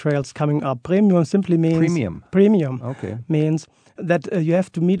hiking trails coming up. Premium simply means... Premium. Okay. Means that you have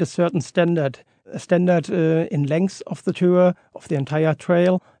to meet a certain standard in length of the tour, of the entire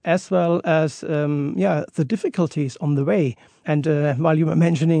trail, as well as, the difficulties on the way. And while you were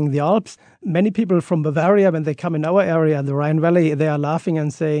mentioning the Alps, many people from Bavaria, when they come in our area, the Rhine Valley, they are laughing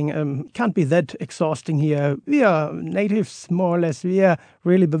and saying, can't be that exhausting here. We are natives, more or less. We are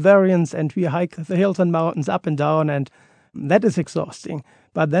really Bavarians, and we hike the hills and mountains up and down, and that is exhausting.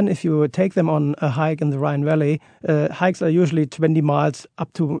 But then if you take them on a hike in the Rhine Valley, hikes are usually 20 miles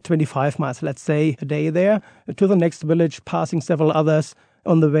up to 25 miles, let's say, a day there, to the next village, passing several others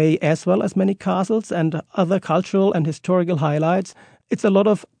on the way, as well as many castles and other cultural and historical highlights. It's a lot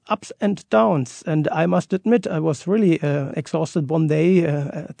of ups and downs, and I must admit I was really exhausted one day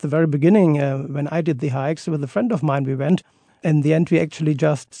at the very beginning when I did the hikes with a friend of mine. We went. In the end, we actually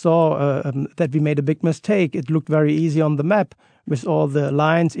just saw that we made a big mistake. It looked very easy on the map with all the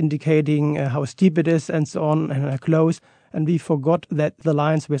lines indicating how steep it is and so on and close. And we forgot that the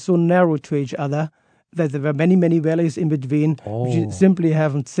lines were so narrow to each other that there were many, many valleys in between, which you simply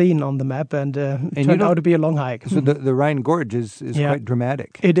haven't seen on the map, and it turned out to be a long hike. So the Rhine Gorge is quite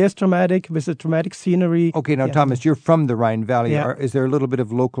dramatic. It is dramatic, with a dramatic scenery. Okay, now, Thomas, you're from the Rhine Valley. Yeah. Is there a little bit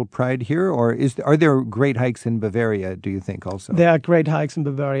of local pride here, or are there great hikes in Bavaria, do you think, also? There are great hikes in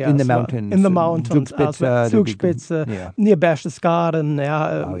Bavaria. In the mountains. In the mountains. Zugspitze, near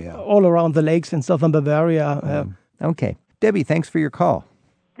Berchtesgaden, all around the lakes in southern Bavaria. Okay. Debbie, thanks for your call.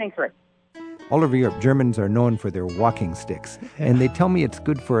 Thanks, Rick. All over Europe, Germans are known for their walking sticks, and they tell me it's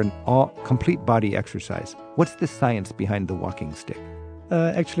good for an complete body exercise. What's the science behind the walking stick?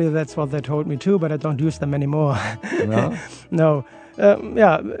 Actually, that's what they told me too, but I don't use them anymore. No? No.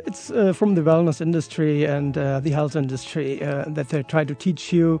 It's from the wellness industry and the health industry that they try to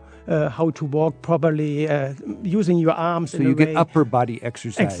teach you how to walk properly, using your arms. So you get upper body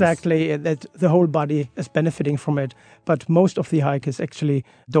exercise. Exactly, that the whole body is benefiting from it. But most of the hikers actually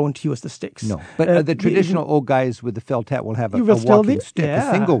don't use the sticks. No, but the traditional old guys with the felt hat will have a walking stick,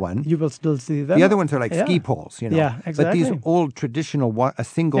 a single one. You will still see them. The other ones are like ski poles, Yeah, exactly. But these old traditional, a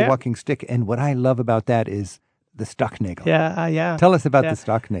single walking stick, and what I love about that is the Stocknagel. Yeah. Tell us about the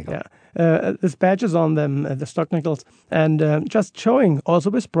Stocknagel. Yeah. There's badges on them, the Stocknagels, and just showing also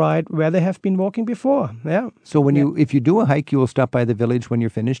with pride where they have been walking before. Yeah. So if you do a hike, you will stop by the village when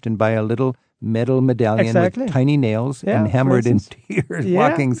you're finished and buy a little metal medallion with tiny nails and hammer it into your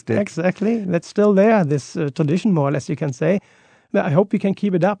walking stick. Exactly. That's still there, this tradition, more or less, you can say. I hope we can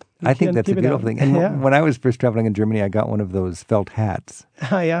keep it up. I think that's a beautiful thing. And when I was first traveling in Germany, I got one of those felt hats.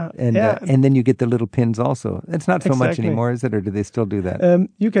 And then you get the little pins also. It's not so much anymore, is it? Or do they still do that?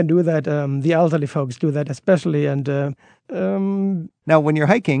 You can do that. The elderly folks do that especially. And now, when you're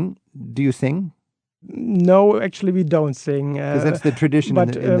hiking, do you sing? No, actually, we don't sing. Because that's the tradition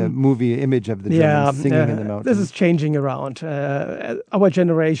in the movie image of the Germans singing in the mountains. This is changing around. Our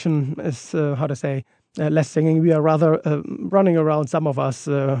generation is, less singing. We are rather running around, some of us,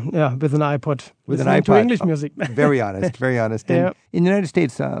 with an iPod. With an iPod. To English music. Very honest. In the United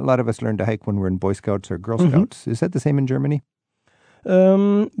States, a lot of us learn to hike when we're in Boy Scouts or Girl Scouts. Is that the same in Germany?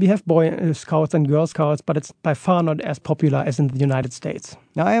 We have Boy Scouts and Girl Scouts, but it's by far not as popular as in the United States.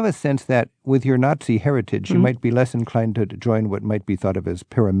 Now, I have a sense that with your Nazi heritage, you might be less inclined to join what might be thought of as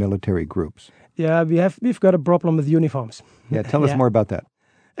paramilitary groups. Yeah, we've got a problem with uniforms. Yeah, tell us more about that.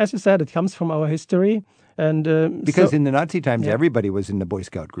 As you said, it comes from our history. And because in the Nazi times, everybody was in the Boy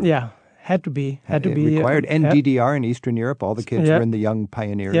Scout group. Yeah, had to be. Required. And DDR in Eastern Europe, all the kids were in the Young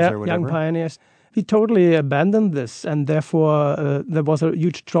Pioneers or whatever. Young Pioneers. We totally abandoned this, and therefore there was a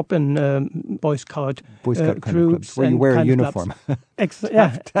huge drop in Boy Scout kind of clubs, where you wear a uniform.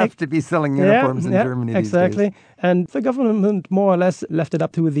 Tough to be selling uniforms in Germany these days. And the government more or less left it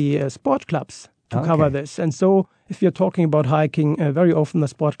up to the sport clubs to cover this. And so if you're talking about hiking, very often the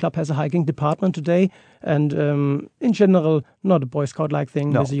sport club has a hiking department today. And in general, not a Boy Scout-like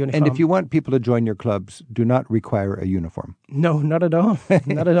thing with a uniform. And if you want people to join your clubs, do not require a uniform. No, not at all.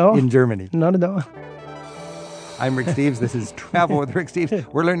 Not at all. In Germany. Not at all. I'm Rick Steves. This is Travel with Rick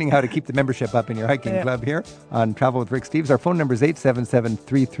Steves. We're learning how to keep the membership up in your hiking club here on Travel with Rick Steves. Our phone number is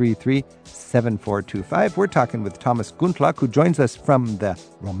 877-333-7425. We're talking with Thomas Gundlach, who joins us from the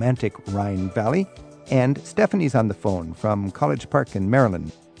romantic Rhine Valley. And Stephanie's on the phone from College Park in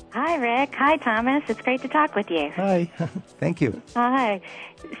Maryland. Hi, Rick. Hi, Thomas. It's great to talk with you. Hi. Thank you. Hi.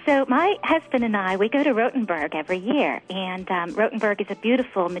 So my husband and I, we go to Rothenburg every year. And Rothenburg is a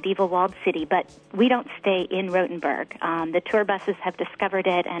beautiful medieval walled city, but we don't stay in Rothenburg. The tour buses have discovered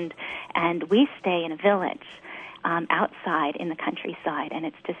it, and we stay in a village outside in the countryside. And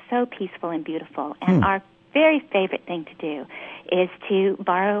it's just so peaceful and beautiful. And our very favorite thing to do is to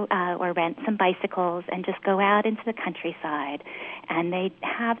borrow or rent some bicycles and just go out into the countryside. And they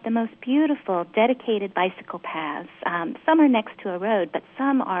have the most beautiful dedicated bicycle paths. Some are next to a road, but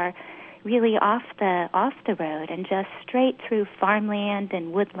some are really off the road and just straight through farmland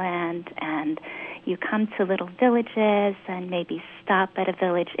and woodland. And you come to little villages and maybe stop at a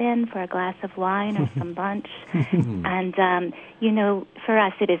village inn for a glass of wine or some lunch. And, for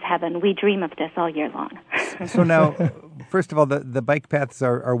us it is heaven. We dream of this all year long. So now, first of all, the bike paths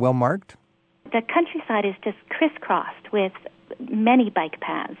are well marked? The countryside is just crisscrossed with many bike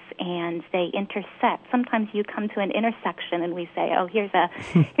paths, and they intersect. Sometimes you come to an intersection, and we say, "Oh, here's a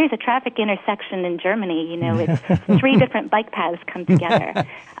traffic intersection in Germany." It's 3 different bike paths come together.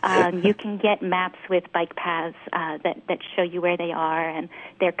 You can get maps with bike paths that show you where they are, and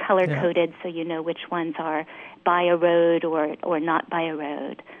they're color coded, so you know which ones are by a road or not by a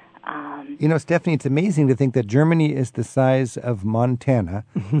road. Stephanie, it's amazing to think that Germany is the size of Montana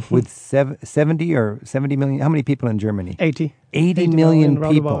with 70 million. How many people in Germany? 80 million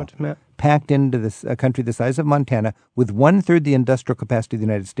people packed into this country the size of Montana with 1/3 the industrial capacity of the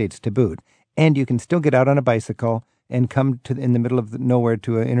United States to boot. And you can still get out on a bicycle and come in the middle of nowhere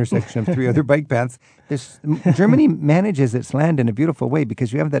to an intersection of 3 other bike paths. Germany manages its land in a beautiful way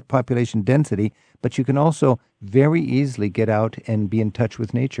because you have that population density, but you can also very easily get out and be in touch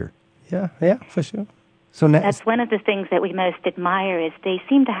with nature. Yeah, for sure. So that's one of the things that we most admire is they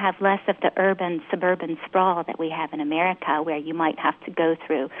seem to have less of the urban, suburban sprawl that we have in America, where you might have to go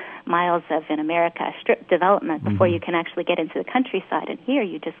through miles of, in America, strip development before you can actually get into the countryside. And here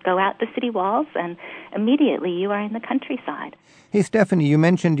you just go out the city walls and immediately you are in the countryside. Hey, Stephanie, you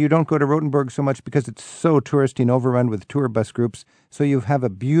mentioned you don't go to Rothenburg so much because it's so touristy and overrun with tour bus groups. So you have a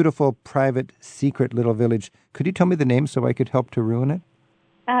beautiful, private, secret little village. Could you tell me the name so I could help to ruin it?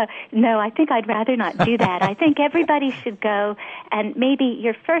 No, I think I'd rather not do that. I think everybody should go, and maybe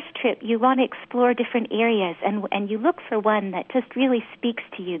your first trip, you want to explore different areas, and you look for one that just really speaks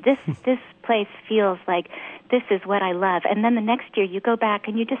to you. This place feels like this is what I love. And then the next year you go back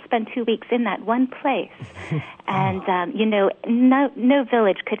and you just spend 2 weeks in that one place. And, no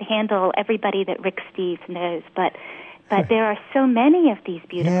village could handle everybody that Rick Steves knows, but there are so many of these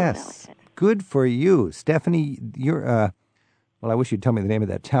beautiful villages. Good for you. Stephanie, you're... Well, I wish you'd tell me the name of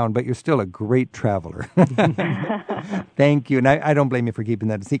that town, but you're still a great traveler. Thank you. And I don't blame you for keeping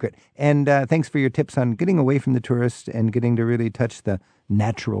that a secret. And thanks for your tips on getting away from the tourists and getting to really touch the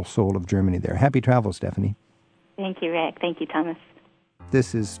natural soul of Germany there. Happy travel, Stephanie. Thank you, Rick. Thank you, Thomas.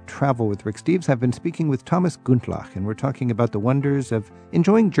 This is Travel with Rick Steves. I've been speaking with Thomas Gundlach, and we're talking about the wonders of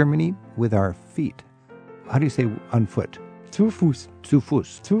enjoying Germany with our feet. How do you say on foot? Zu Fuß. Zu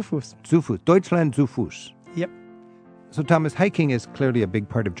Fuß. Zu Fuß. Zu Fuß. Deutschland zu Fuß. Yep. So, Thomas, hiking is clearly a big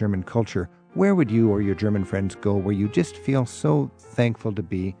part of German culture. Where would you or your German friends go where you just feel so thankful to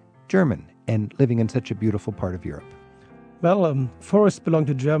be German and living in such a beautiful part of Europe? Well, forests belong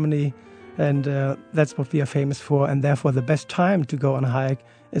to Germany, and that's what we are famous for, and therefore the best time to go on a hike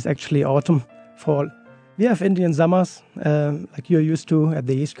is actually autumn, fall. We have Indian summers, like you're used to at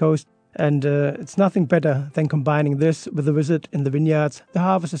the East Coast, and it's nothing better than combining this with a visit in the vineyards. The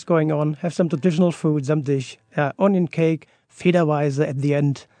harvest is going on, have some traditional food, some dish, onion cake, Federweise at the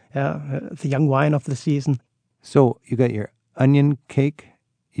end, the young wine of the season. So you got your onion cake,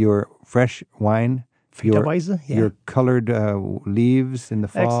 your fresh wine, your colored leaves in the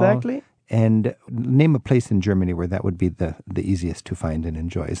fall. Exactly. And name a place in Germany where that would be the easiest to find and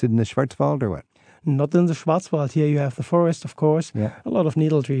enjoy. Is it in the Schwarzwald or what? Not in the Schwarzwald. Here you have the forest, of course. Yeah. A lot of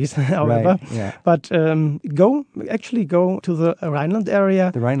needle trees, however. Right, yeah. But go to the Rhineland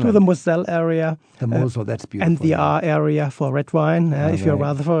area, to the Moselle area. The Mosel, that's beautiful. And the Ahr area for red wine, if you're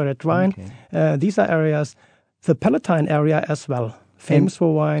rather for red wine. Okay. These are areas, the Palatine area as well, famous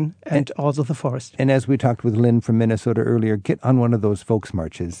for wine, and also the forest. And as we talked with Lynn from Minnesota earlier, get on one of those folks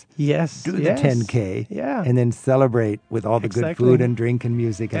marches. Yes. Do the 10K. Yeah. And then celebrate with all the good food and drink and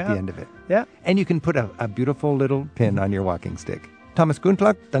music at the end of it. Yeah. And you can put a beautiful little pin on your walking stick. Thomas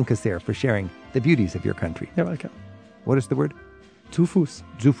Gundlach, danke sehr for sharing the beauties of your country. You're welcome. What is the word? Zu Fuß.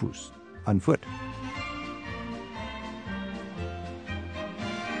 Zu Fuß. On foot.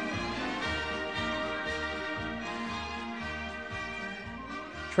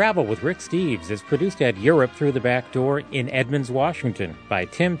 Travel with Rick Steves is produced at Europe Through the Back Door in Edmonds, Washington by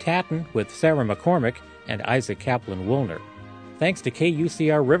Tim Tatton with Sarah McCormick and Isaac Kaplan-Woolner. Thanks to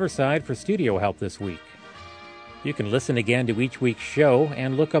KUCR Riverside for studio help this week. You can listen again to each week's show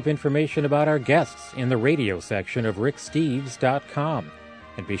and look up information about our guests in the radio section of ricksteves.com.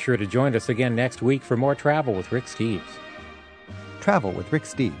 And be sure to join us again next week for more Travel with Rick Steves. Travel with Rick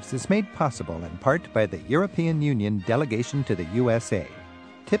Steves is made possible in part by the European Union delegation to the USA.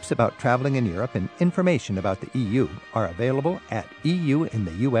 Tips about traveling in Europe and information about the EU are available at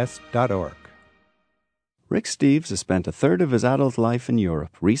euintheus.org. Rick Steves has spent a third of his adult life in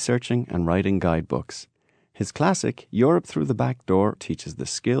Europe researching and writing guidebooks. His classic, Europe Through the Back Door, teaches the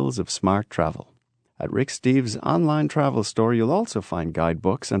skills of smart travel. At Rick Steves' online travel store, you'll also find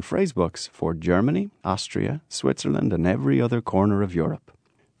guidebooks and phrasebooks for Germany, Austria, Switzerland, and every other corner of Europe.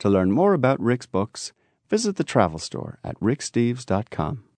 To learn more about Rick's books, visit the travel store at ricksteves.com.